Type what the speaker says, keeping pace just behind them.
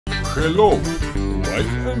Hello, like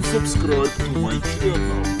and subscribe to my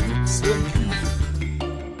channel. Thank you.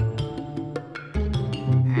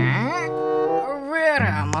 Where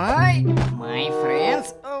am I? My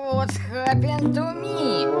friends, what's happened to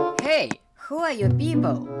me? Hey, who are you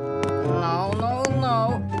people? No,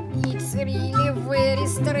 it's really very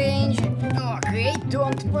strange. Okay,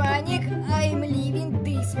 don't panic, I'm leaving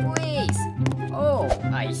this place. Oh,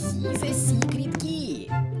 I see the secret key.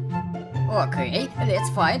 Okay, let's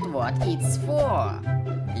find what it's for.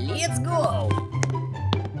 Let's go!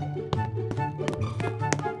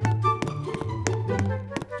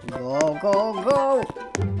 Go!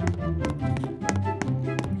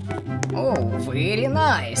 Oh, very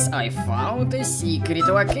nice! I found a secret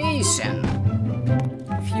location.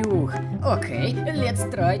 Phew. Okay, let's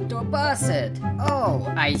try to pass it. Oh,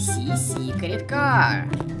 I see secret car.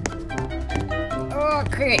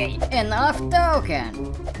 Okay, enough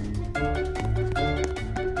talking.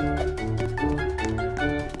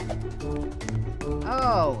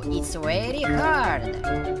 Oh, it's very hard.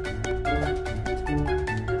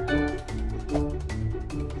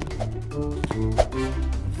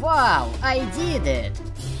 Wow, I did it!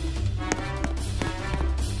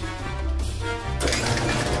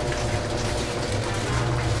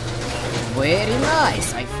 Very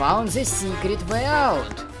nice, I found the secret way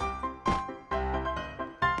out.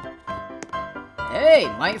 Hey,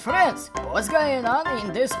 my friends, what's going on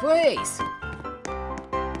in this place?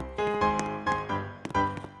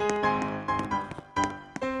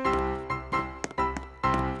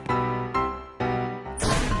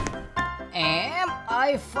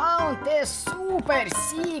 I found a super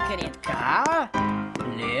secret car.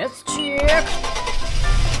 Let's check.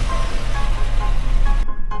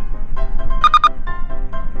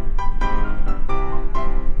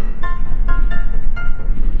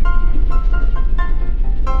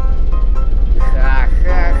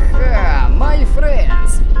 Ha, my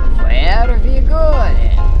friends, where are we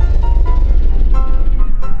going?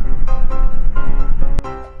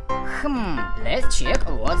 Let's check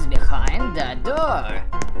what's behind that door.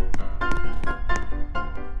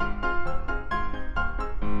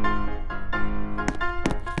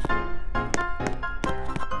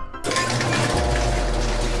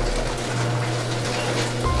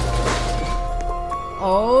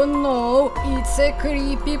 Oh no, it's a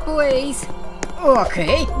creepy place.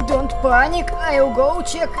 Okay, don't panic, I'll go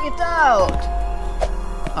check it out.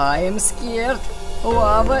 I am scared.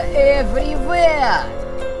 Lava everywhere.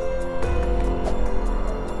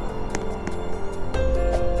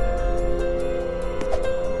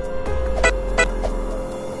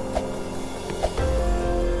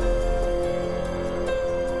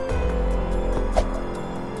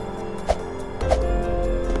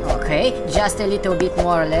 Okay, just a little bit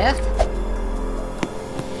more left.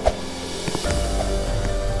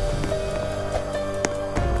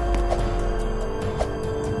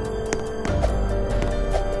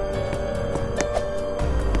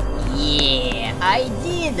 Yeah, I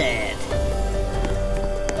did it!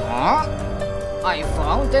 Huh? I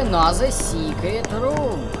found another secret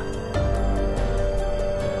room.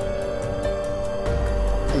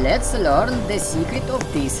 Let's learn the secret of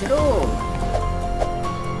this room.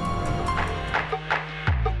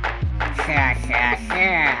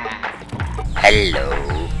 Hello.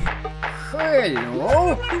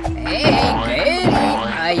 Hello? Hey, Gary,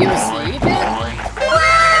 are you sleeping?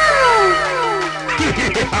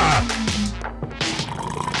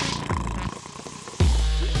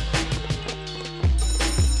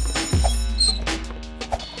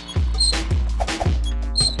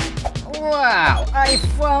 Wow, I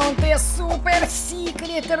found a super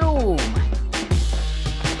secret room.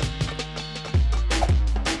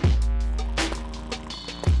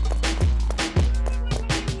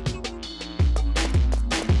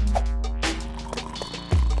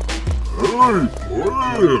 Hey,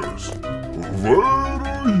 players! Where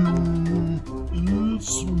are you?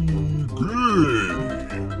 It's me, Gary.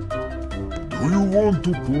 Do you want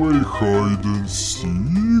to play hide and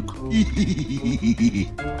seek?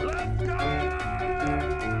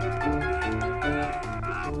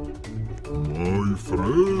 My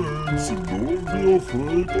friends, don't be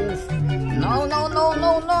afraid of me. No.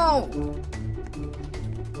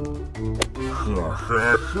 Ha,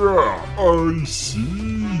 I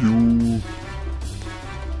see you.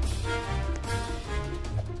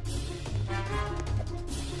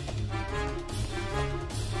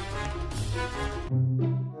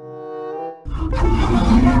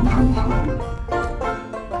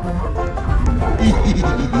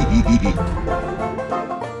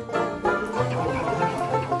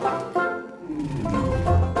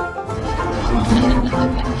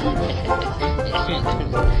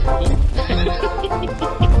 You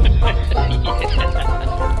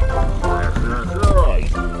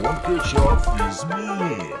won't catch up with me.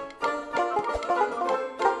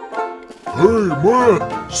 Hey man,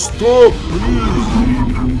 stop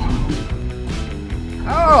please!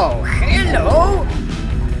 Oh, hello!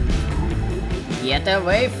 Get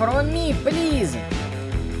away from me, please!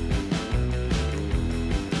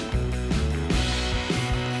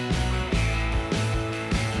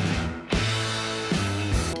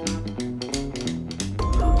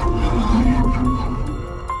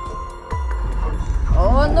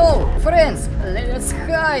 Oh no, friends, let's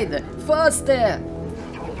hide faster!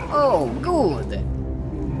 Oh, good!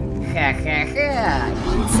 Ha ha ha,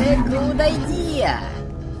 it's a good idea!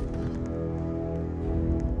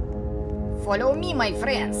 Follow me, my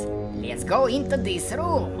friends. Let's go into this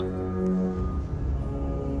room.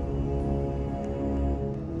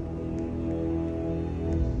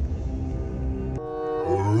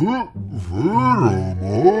 Where am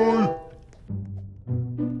I?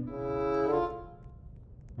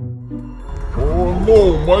 Oh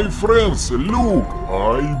no, my friends, look!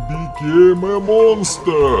 I became a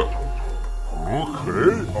monster!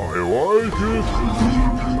 Okay, I like it.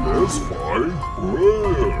 Let's find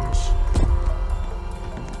players.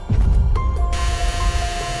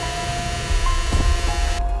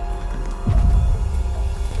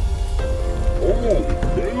 Oh,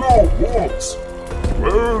 hello, bots!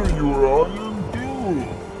 Where are you running to?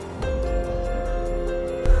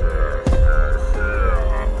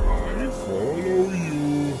 I follow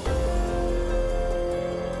you.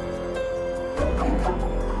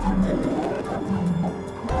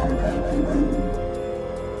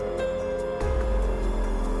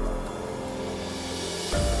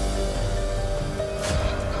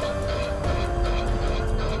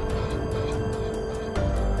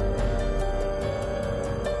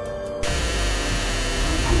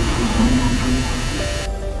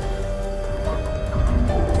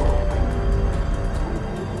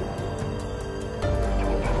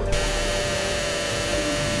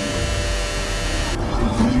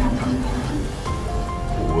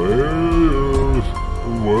 Where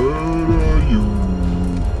are you?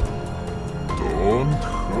 Don't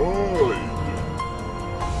hide.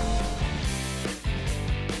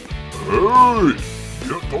 Hey,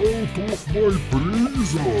 get out of my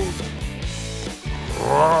prison. I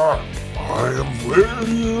am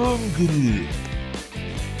very angry.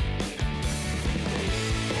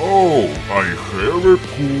 Oh, I have a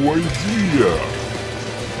cool idea.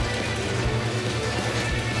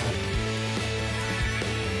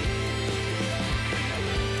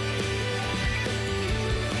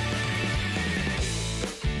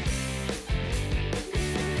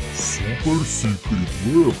 Super secret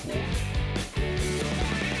weapon.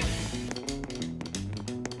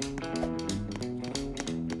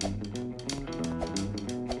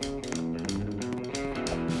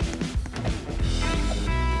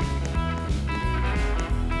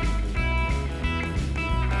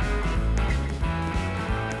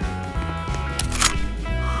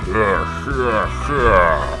 Ha ha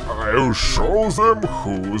ha! I'll show them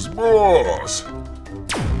who's boss.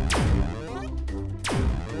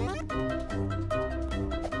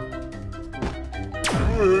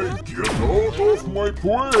 Get out of my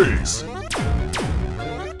place!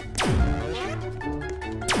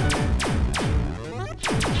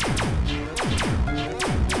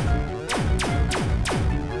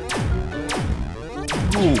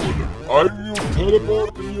 Good, I will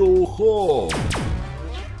teleport you home.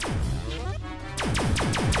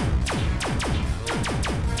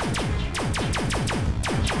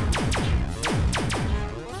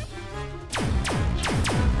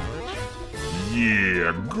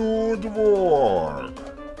 Yeah, good work!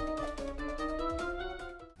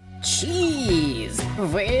 Cheese!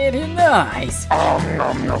 Very nice! I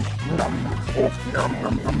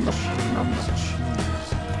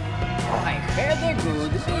had a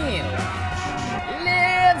good meal!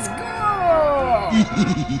 Let's go!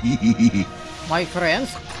 My friends,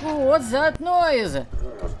 what's that noise?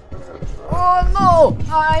 Oh no!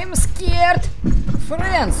 I'm scared!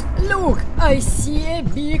 Friends, look! I see a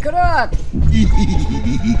big rat!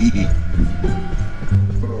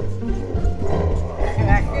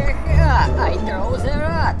 Ha ha ha! I throw the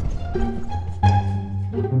rat!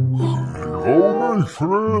 Hello, my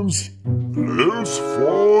friends! Let's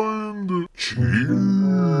find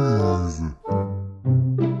cheese!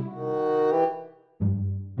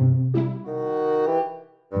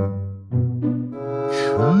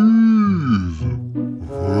 Cheese!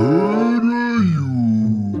 Where are you?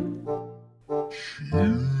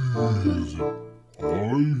 Cheese! I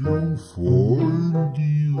will find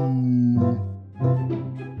you!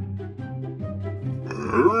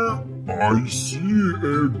 I see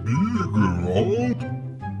a big road.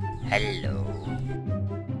 Hello.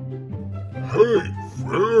 Hey,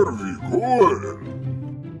 where we going?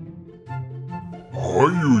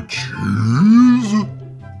 Are you cheese?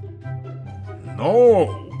 No.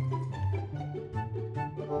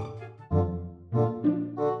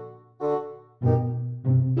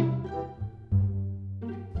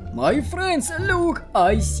 My friends, look,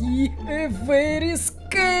 I see a very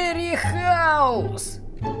scary house.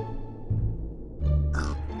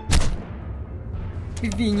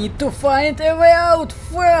 We need to find a way out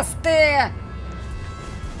faster.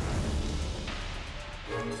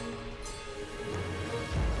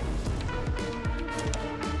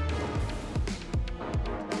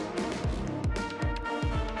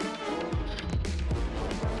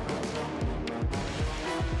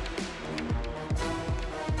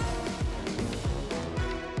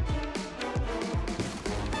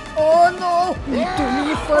 Oh no! Need to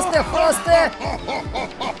leave faster, faster!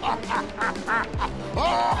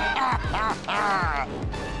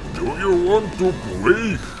 Do you want to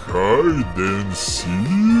play hide and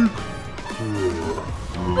seek?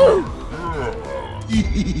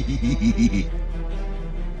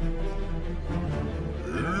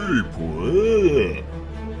 Hey, player!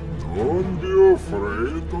 Don't be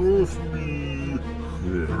afraid of me.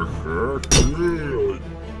 Take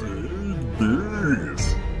this.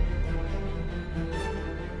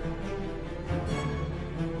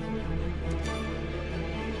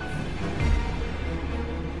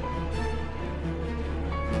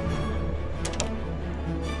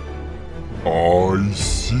 I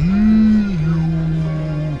see you.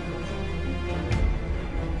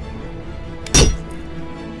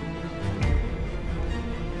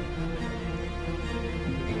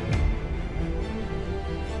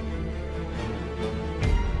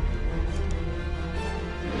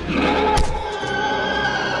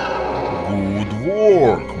 Good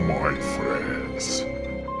work, my friends.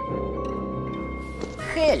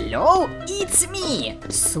 Hello, it's me,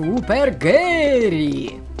 Super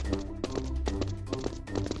Gary.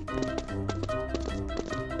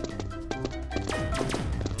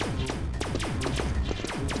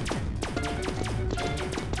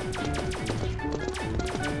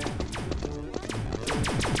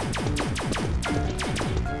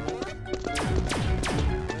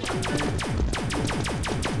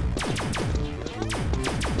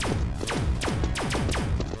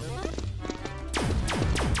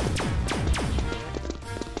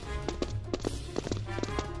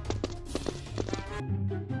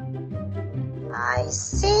 I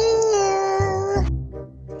see you.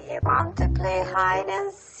 Do you want to play hide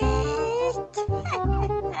and seek?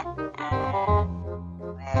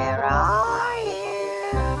 Where are you?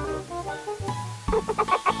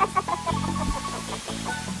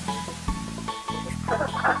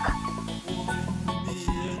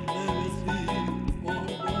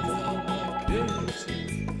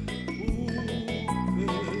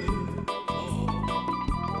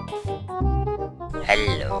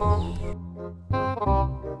 Hello.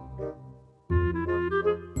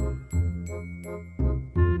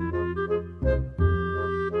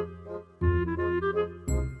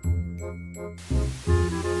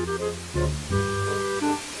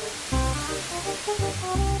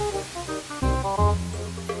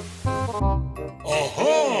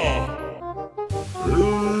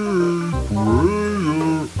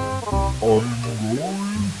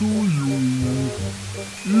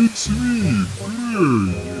 It's me,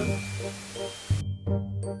 Piggy.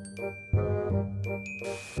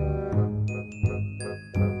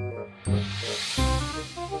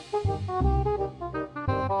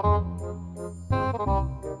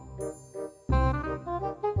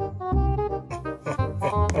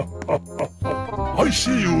 I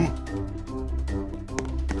see you.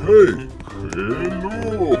 Hey,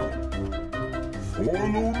 hello.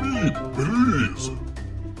 Follow me, please.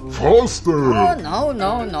 Faster. Oh no,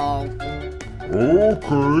 no, no.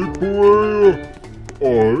 Okay, player.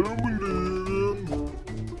 I'm leaving.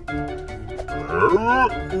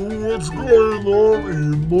 What's going on in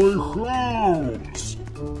my house?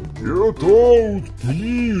 Get out,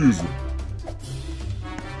 please.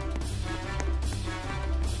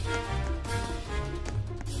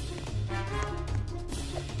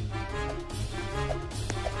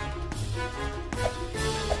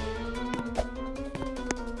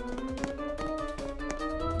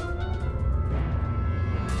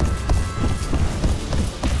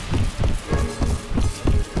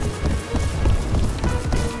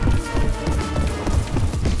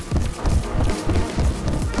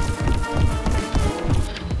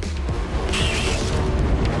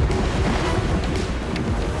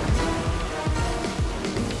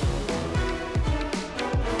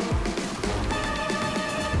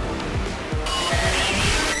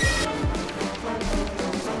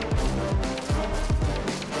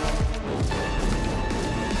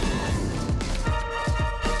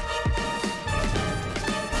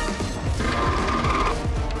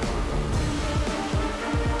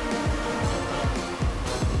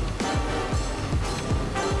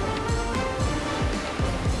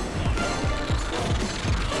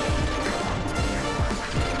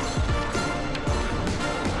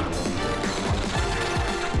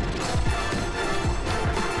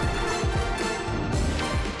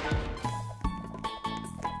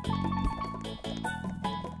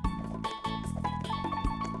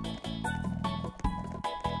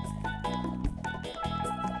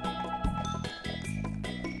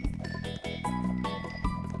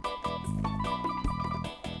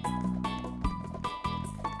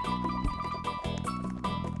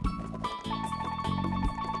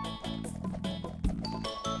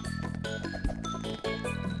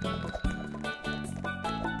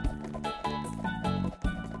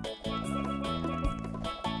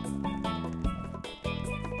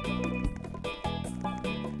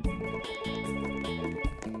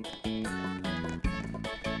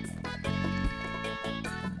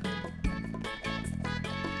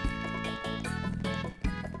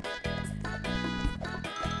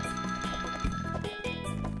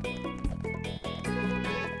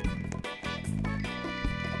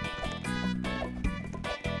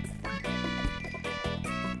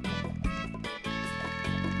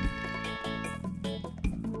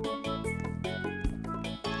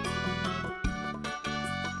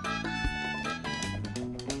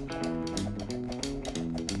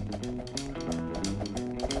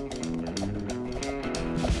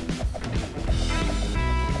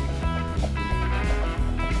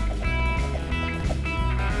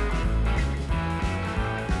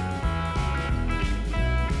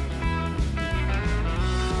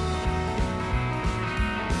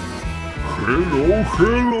 Hello,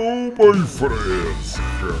 hello, my friends.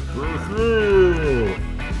 Ha ha ha.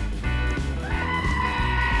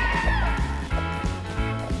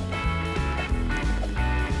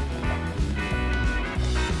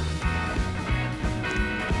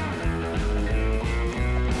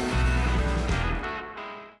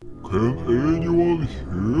 Can anyone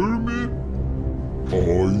hear me? I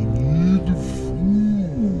need food.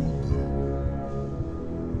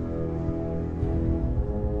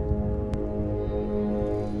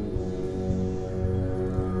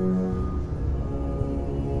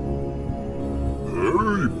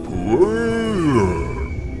 Hey player,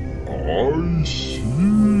 I see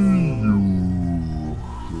you.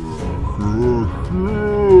 Ha ha ha.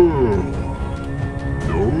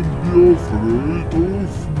 Don't be afraid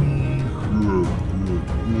of me.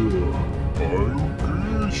 I'll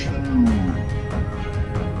catch you.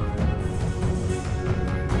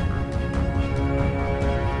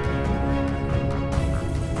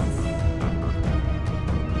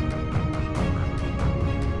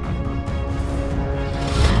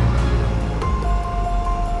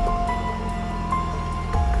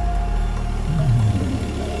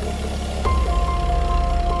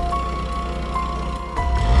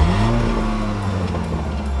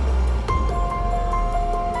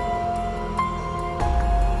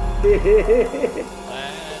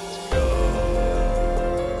 Let's go.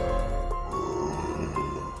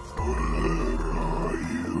 Where are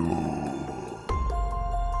you?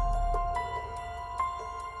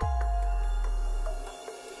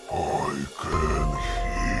 I can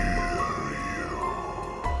hear you.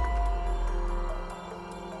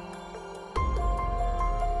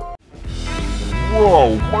 Wow,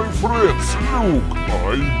 my friends, look! I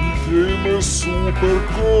became a super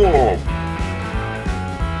cop!